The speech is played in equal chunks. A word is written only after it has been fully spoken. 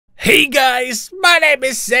Hey guys, my name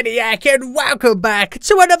is Zeniac and welcome back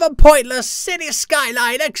to another pointless City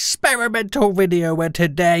Skyline experimental video where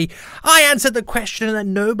today I answered the question that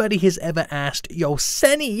nobody has ever asked. Yo,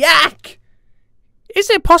 Zeniac! Is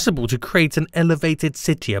it possible to create an elevated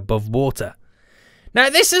city above water? Now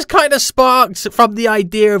this is kind of sparked from the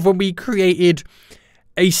idea of when we created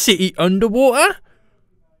a city underwater.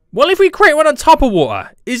 Well, if we create one on top of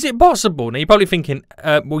water, is it possible? Now you're probably thinking,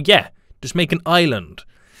 well yeah, just make an island.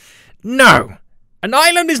 No, an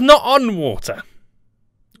island is not on water.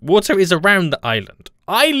 Water is around the island.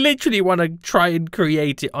 I literally want to try and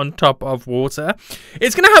create it on top of water.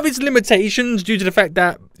 It's going to have its limitations due to the fact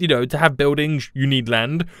that, you know, to have buildings, you need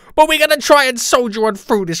land. But we're going to try and soldier on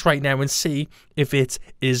through this right now and see if it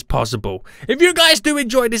is possible. If you guys do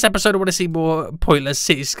enjoy this episode and want to see more pointless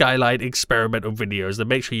City Skyline experimental videos, then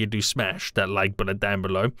make sure you do smash that like button down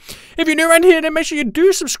below. If you're new around here, then make sure you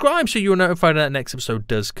do subscribe so you're notified when that next episode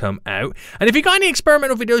does come out. And if you got any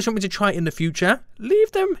experimental videos you want me to try in the future,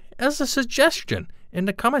 leave them as a suggestion in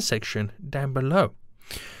the comment section down below.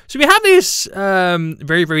 So we have this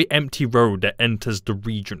very empty road that enters the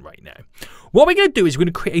region right now. What we're going to do is we're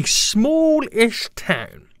going to create a smallish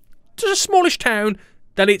town. Just a smallish town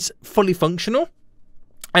that it's fully functional.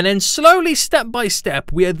 And then slowly, step by step,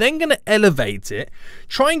 we are then going to elevate it,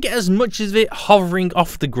 try and get as much of it hovering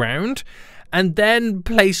off the ground, and then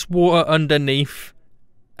place water underneath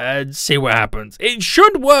and see what happens. It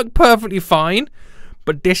should work perfectly fine.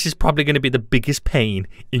 But this is probably going to be the biggest pain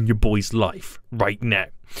in your boy's life right now.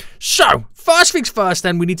 So, first things first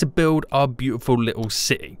then, we need to build our beautiful little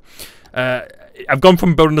city. I've gone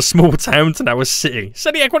from building a small town to now a city.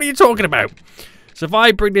 Zeniac, what are you talking about? So if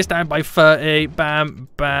I bring this down by 30, bam,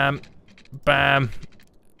 bam, bam,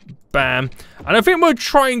 bam. And I think we'll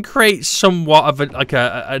try and create somewhat of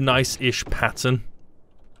a nice-ish pattern.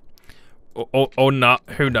 Or not,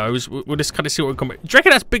 who knows. We'll just kind of see what we come with. Do you reckon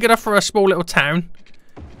that's big enough for a small little town?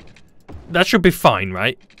 That should be fine,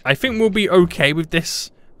 right? I think we'll be okay with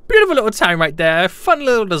this. Beautiful little town right there. Fun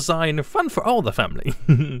little design. Fun for all the family.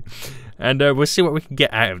 And we'll see what we can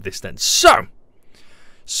get out of this then. So.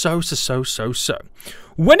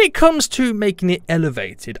 When it comes to making it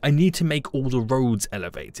elevated, I need to make all the roads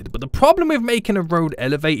elevated. But the problem with making a road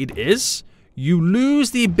elevated is you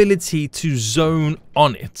lose the ability to zone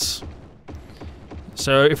on it.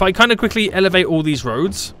 So if I kind of quickly elevate all these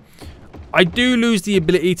roads, I do lose the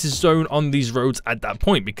ability to zone on these roads at that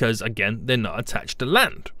point because, again, they're not attached to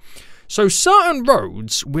land. So certain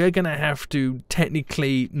roads, we're going to have to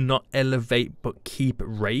technically not elevate but keep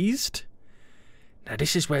raised. Now,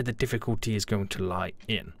 this is where the difficulty is going to lie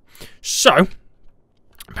in. So,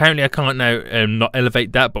 apparently I can't now not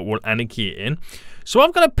elevate that, but we'll anarchy it in. So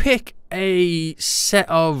I've got to pick a set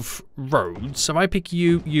of roads. So if I pick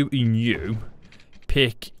you, and you.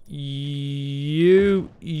 Pick you,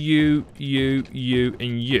 and you,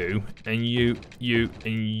 and you,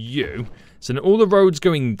 and you. So then all the roads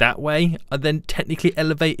going that way are then technically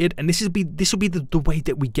elevated, and this will be the way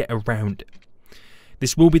that we get around it.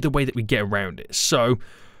 This will be the way that we get around it. So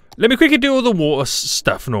let me quickly do all the water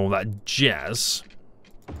stuff and all that jazz.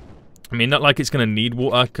 I mean, not like it's going to need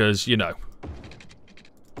water, because, you know,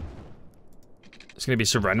 it's going to be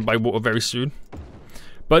surrounded by water very soon.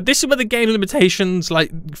 But this is where the game limitations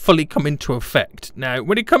like fully come into effect. Now,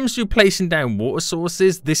 when it comes to placing down water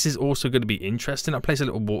sources, this is also going to be interesting. I'll place a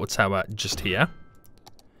little water tower just here.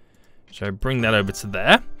 So bring that over to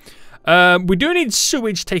there. We do need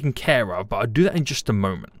sewage taken care of, but I'll do that in just a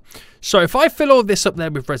moment. So if I fill all this up there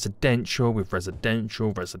with residential,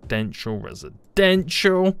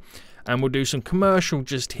 and we'll do some commercial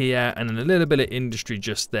just here, and then a little bit of industry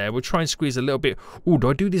just there. We'll try and squeeze a little bit. Oh,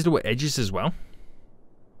 do I do these little edges as well?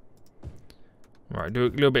 Right, do a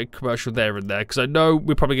little bit of commercial there and there, because I know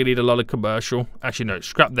we're probably going to need a lot of commercial. Actually, no,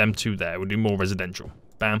 scrap them two there. We'll do more residential.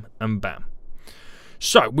 Bam and bam.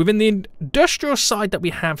 So, within the industrial side that we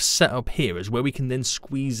have set up here is where we can then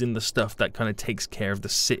squeeze in the stuff that kind of takes care of the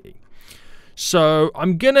city. So,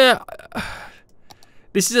 I'm going to...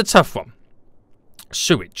 This is a tough one.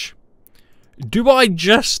 Sewage. Do I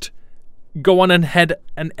just go on ahead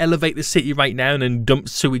and elevate the city right now and then dump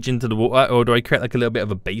sewage into the water, or do I create like a little bit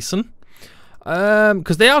of a basin?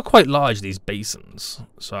 Because they are quite large, these basins.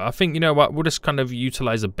 So I think, you know what, we'll just kind of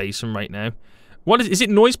utilize a basin right now. What is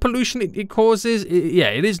it noise pollution it causes? Yeah,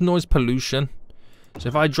 it is noise pollution. So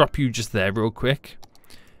if I drop you just there real quick.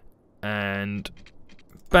 And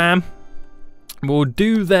bam. We'll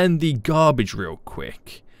do then the garbage real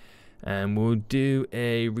quick. And we'll do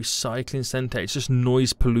a recycling center. It's just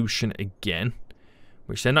noise pollution again.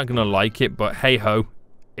 Which they're not going to like it, but hey ho.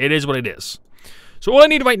 It is what it is. So all I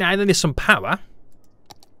need right now then is some power.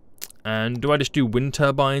 And do I just do wind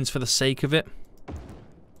turbines for the sake of it?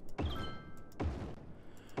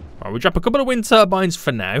 Alright, we'll drop a couple of wind turbines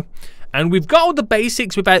for now. And we've got all the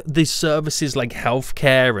basics without the services like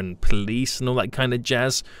healthcare and police and all that kind of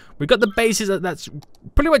jazz. We've got the basics that's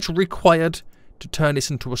pretty much required to turn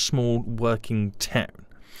this into a small working town.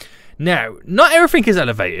 Now, not everything is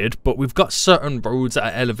elevated, but we've got certain roads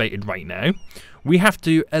that are elevated right now. We have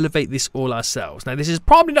to elevate this all ourselves. Now, this is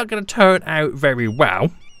probably not going to turn out very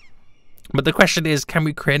well. But the question is, can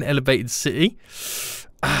we create an elevated city?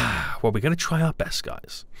 Well, we're going to try our best,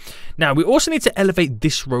 guys. Now, we also need to elevate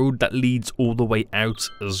this road that leads all the way out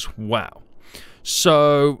as well.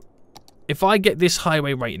 So, if I get this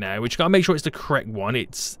highway right now, which got to make sure it's the correct one.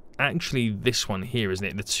 It's actually this one here, isn't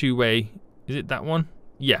it? The two-way. Is it that one?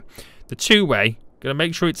 Yeah. The two-way. Going to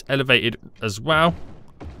make sure it's elevated as well.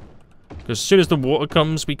 Because as soon as the water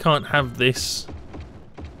comes, we can't have this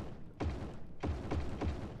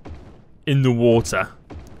in the water.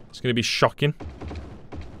 It's going to be shocking.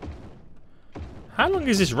 How long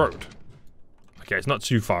is this road? Okay, it's not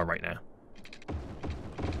too far right now.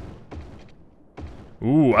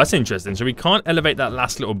 Ooh, that's interesting. So we can't elevate that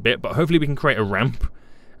last little bit, but hopefully we can create a ramp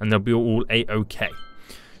and they'll be all A-okay.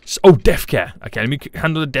 So, oh, death care. Okay, let me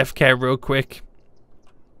handle the death care real quick.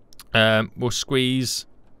 We'll squeeze.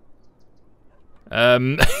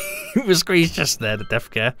 We'll squeeze just there, the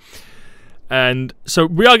death care. And so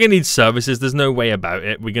we are going to need services. There's no way about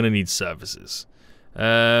it. We're going to need services.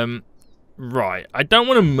 Right. I don't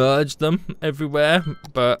want to merge them everywhere,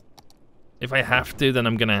 but if I have to, then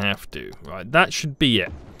I'm going to have to. Right. That should be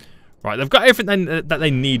it. Right. They've got everything that they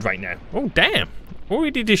need right now. Oh, damn.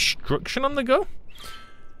 Already destruction on the go.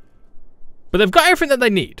 But they've got everything that they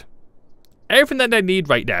need. Everything that they need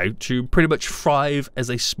right now to pretty much thrive as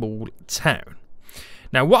a small town.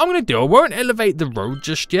 Now, what I'm going to do, I won't elevate the road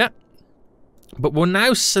just yet. But we'll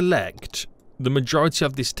now select the majority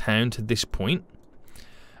of this town to this point.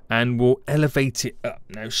 And we'll elevate it up.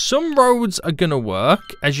 Now, some roads are going to work,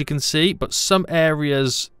 as you can see. But some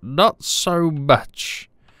areas, not so much.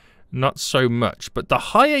 Not so much. But the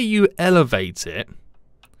higher you elevate it,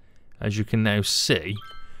 as you can now see,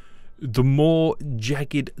 the more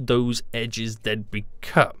jagged those edges then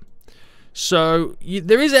become. So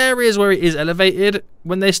there is areas where it is elevated.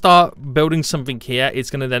 When they start building something here, it's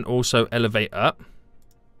going to then also elevate up.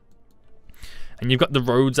 And you've got the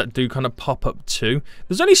roads that do kind of pop up too.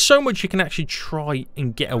 There's only so much you can actually try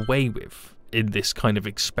and get away with in this kind of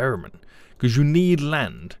experiment. Because you need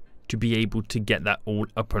land to be able to get that all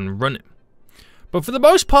up and running. But for the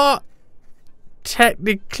most part,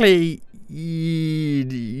 technically,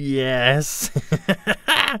 yes.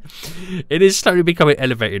 It is slowly becoming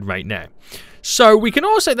elevated right now. So we can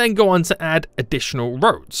also then go on to add additional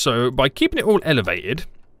roads. So by keeping it all elevated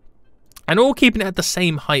and all keeping it at the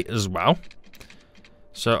same height as well.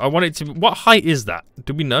 So I want it to, what height is that?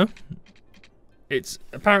 Do we know? It's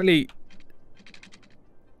apparently,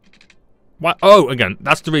 what? Oh, again,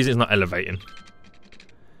 that's the reason it's not elevating.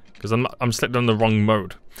 Because I'm selected on the wrong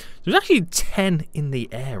mode. There's actually 10 in the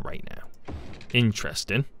air right now.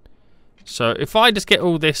 Interesting. So if I just get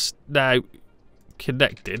all this now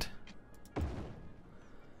connected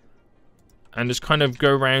and just kind of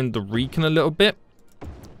go around the region a little bit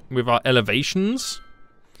with our elevations,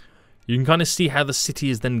 you can kind of see how the city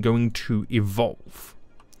is then going to evolve.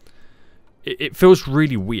 It feels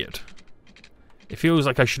really weird. It feels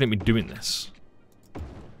like I shouldn't be doing this.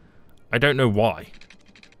 I don't know why.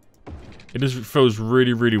 It just feels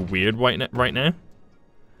really, really weird right now.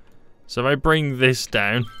 So if I bring this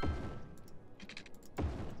down.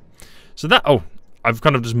 So that, oh, I've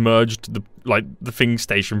kind of just merged the thing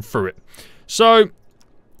station through it. So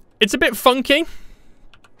it's a bit funky.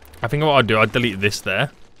 I think what I'll do, I'll delete this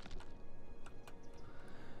there.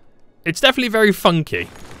 It's definitely very funky.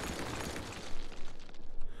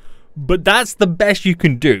 But that's the best you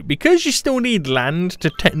can do. Because you still need land to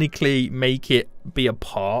technically make it be a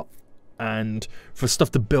part and for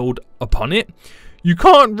stuff to build upon it. You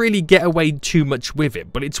can't really get away too much with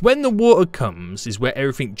it. But it's when the water comes is where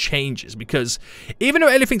everything changes. Because even though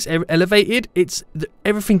everything's elevated, it's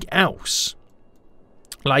everything else.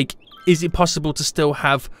 Like, is it possible to still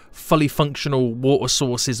have fully functional water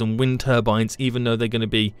sources and wind turbines even though they're going to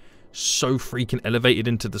be so freaking elevated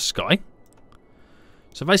into the sky?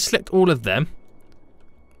 So if I select all of them,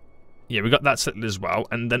 yeah, we got that selected as well,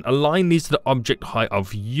 and then align these to the object height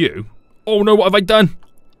of you. Oh no, what have I done?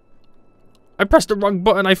 I pressed the wrong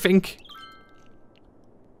button, I think.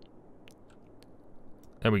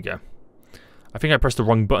 There we go. I think I pressed the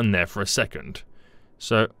wrong button there for a second.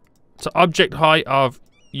 So, to object height of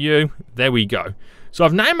you, there we go. So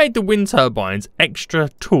I've now made the wind turbines extra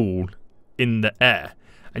tall in the air.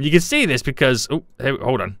 And you can see this because, oh, hey,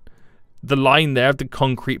 hold on. The line there of the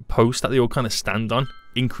concrete post that they all kind of stand on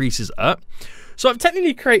increases up. So I've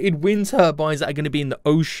technically created wind turbines that are going to be in the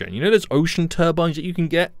ocean. You know those ocean turbines that you can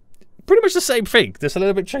get? Pretty much the same thing, just a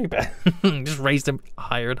little bit cheaper. Just raise them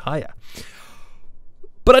higher and higher.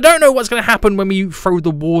 But I don't know what's going to happen when we throw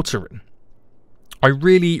the water in. I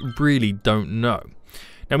really, really don't know.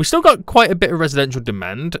 Now, we still got quite a bit of residential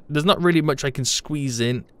demand. There's not really much I can squeeze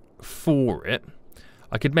in for it.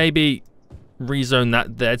 I could maybe rezone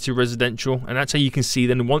that there to residential. And that's how you can see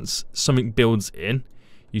then once something builds in,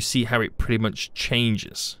 you see how it pretty much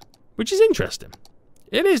changes. Which is interesting.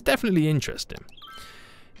 It is definitely interesting.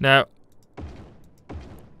 Now,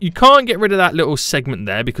 you can't get rid of that little segment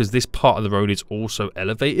there because this part of the road is also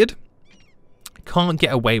elevated. Can't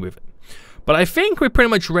get away with it. But I think we're pretty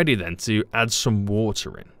much ready then to add some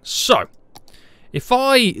water in. So, if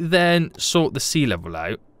I then sort the sea level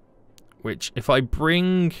out, which if I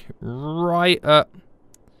bring right up...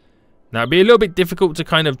 Now, it'd be a little bit difficult to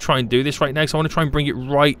kind of try and do this right now, because I want to try and bring it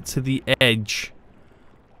right to the edge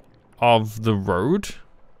of the road.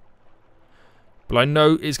 But I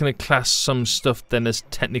know it's going to class some stuff then as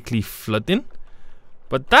technically flooding.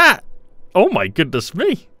 But that... Oh my goodness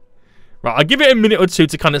me. Right, I'll give it a minute or two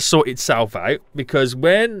to kind of sort itself out. Because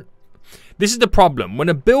when... This is the problem. When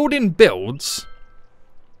a building builds,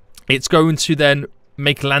 it's going to then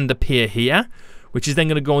make land appear here. Which is then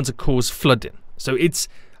going to go on to cause flooding. So it's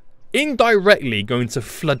indirectly going to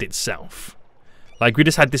flood itself. Like we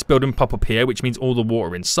just had this building pop up here. Which means all the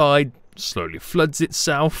water inside slowly floods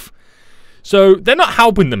itself. So they're not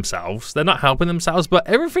helping themselves. They're not helping themselves. But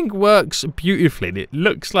everything works beautifully. And it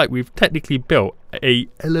looks like we've technically built a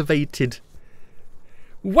elevated...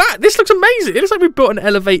 Wow, this looks amazing. It looks like we've built an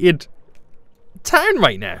elevated town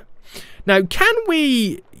right now. Now, can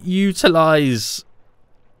we utilize...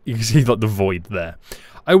 You can see like the void there.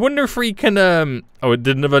 I wonder if we can... Oh,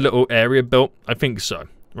 did another little area built? I think so.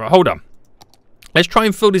 Right, hold on. Let's try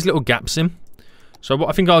and fill these little gaps in. So what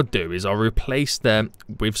I think I'll do is I'll replace them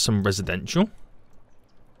with some residential.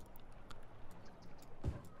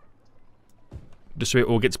 Just so it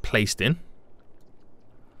all gets placed in.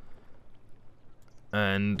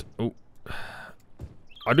 And, oh,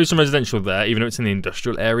 I'll do some residential there, even though it's in the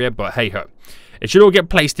industrial area, but hey-ho. It should all get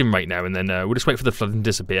placed in right now, and then we'll just wait for the flooding to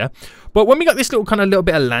disappear. But when we got this little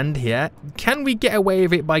bit of land here, can we get away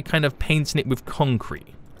with it by kind of painting it with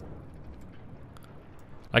concrete?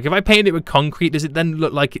 Like, if I paint it with concrete, does it then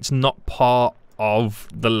look like it's not part of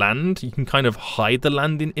the land? You can kind of hide the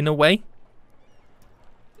land in a way.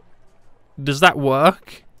 Does that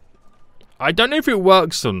work? I don't know if it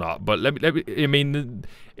works or not, but I mean,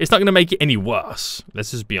 it's not going to make it any worse.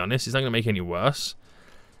 Let's just be honest. It's not going to make it any worse.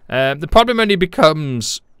 The problem only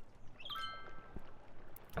becomes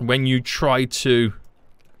when you try to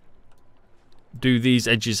do these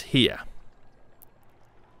edges here.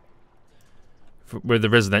 Where the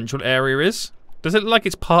residential area is. Does it look like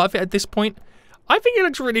it's part of it at this point? I think it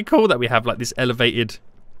looks really cool that we have like this elevated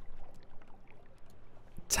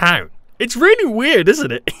town. It's really weird,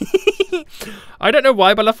 isn't it? I don't know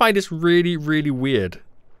why, but I find it's really, really weird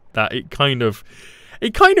that it kind of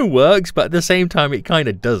works, but at the same time it kind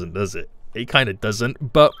of doesn't, does it? It kind of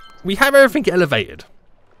doesn't, but we have everything elevated.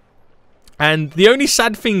 And the only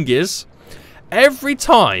sad thing is, every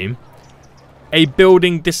time a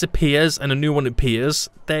building disappears and a new one appears,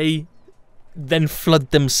 they then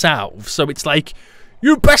flood themselves. So it's like,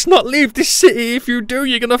 you best not leave this city. If you do,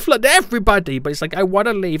 you're going to flood everybody. But it's like, I want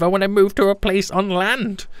to leave. I want to move to a place on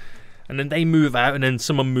land. And then they move out, and then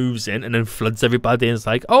someone moves in and then floods everybody. And it's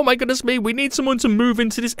like, oh my goodness me, we need someone to move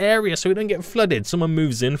into this area so we don't get flooded. Someone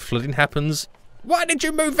moves in, flooding happens. Why did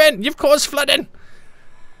you move in? You've caused flooding.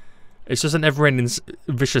 It's just a never-ending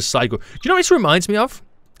vicious cycle. Do you know what this reminds me of?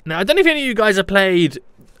 Now, I don't know if any of you guys have played,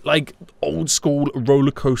 like, old-school Roller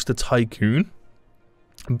Coaster Tycoon.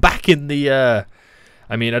 Back in the,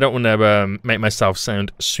 I mean, I don't want to make myself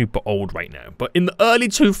sound super old right now. But in the early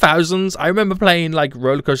 2000s, I remember playing, like,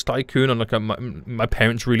 Roller Coaster Tycoon on, like, my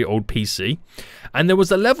parents' really old PC. And there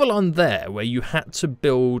was a level on there where you had to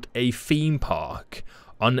build a theme park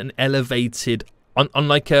on an elevated, on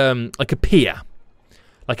like a pier.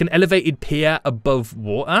 Like an elevated pier above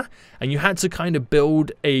water, and you had to kind of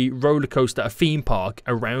build a roller coaster, a theme park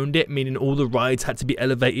around it, meaning all the rides had to be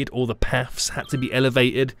elevated, all the paths had to be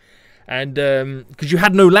elevated, and because you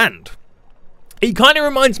had no land. It kind of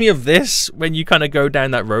reminds me of this when you kind of go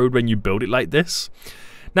down that road when you build it like this.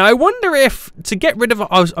 Now I wonder if, to get rid of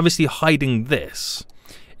obviously hiding this,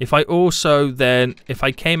 if I also then, if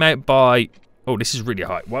I came out by, oh, this is really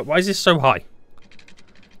high. Why is this so high?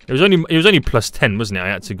 It was only plus 10, wasn't it? I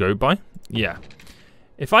had to go by. Yeah.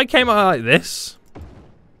 If I came out like this,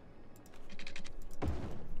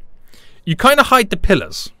 you kind of hide the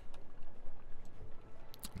pillars,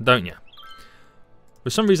 don't you? For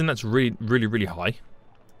some reason, that's really high.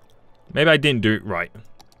 Maybe I didn't do it right.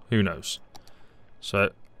 Who knows?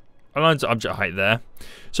 So, align to object height there.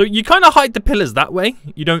 So you kind of hide the pillars that way.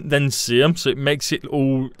 You don't then see them, so it makes it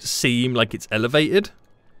all seem like it's elevated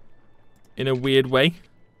in a weird way.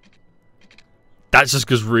 That's just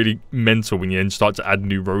because really mental when you then start to add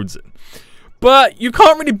new roads in. But you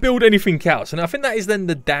can't really build anything else. And I think that is then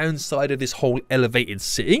the downside of this whole elevated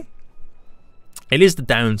city. It is the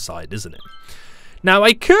downside, isn't it? Now,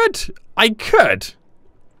 I could,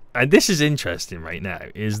 and this is interesting right now,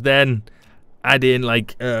 is then add in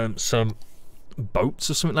like some boats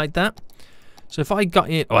or something like that. So if I got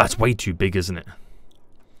in, oh, that's way too big, isn't it?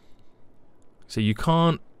 So you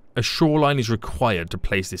can't. A shoreline is required to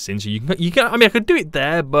place this in. So you can. I mean, I could do it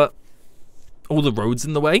there, but all the roads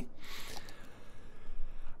in the way.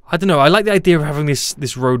 I don't know. I like the idea of having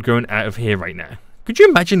this road going out of here right now. Could you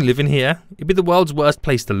imagine living here? It'd be the world's worst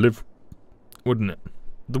place to live, wouldn't it?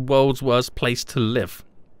 The world's worst place to live.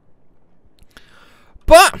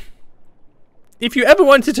 But if you ever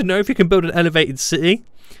wanted to know if you can build an elevated city,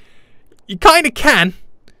 you kind of can,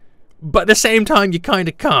 but at the same time, you kind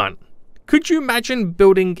of can't. Could you imagine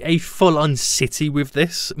building a full-on city with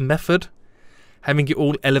this method? Having it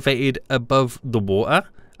all elevated above the water?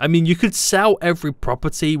 I mean, you could sell every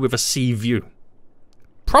property with a sea view.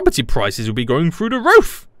 Property prices would be going through the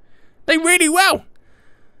roof. They really will.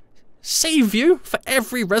 Sea view for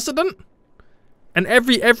every resident. And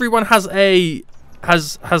everyone has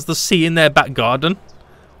has the sea in their back garden.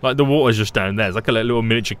 Like the water's just down there. It's like a little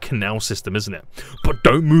miniature canal system, isn't it? But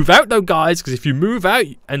don't move out though, guys, because if you move out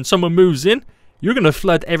and someone moves in, you're gonna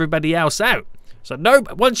flood everybody else out. So no,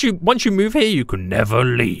 once you move here, you can never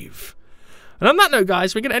leave. And on that note,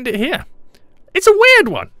 guys, we're gonna end it here. It's a weird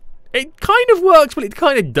one. It kind of works, but it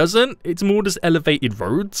kind of doesn't. It's more just elevated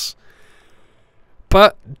roads.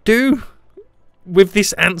 But do with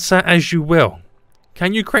this answer as you will.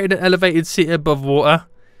 Can you create an elevated city above water?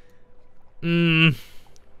 The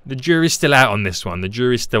jury's still out on this one. The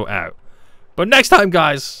jury's still out. But next time,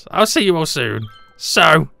 guys, I'll see you all soon.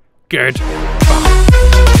 So, good.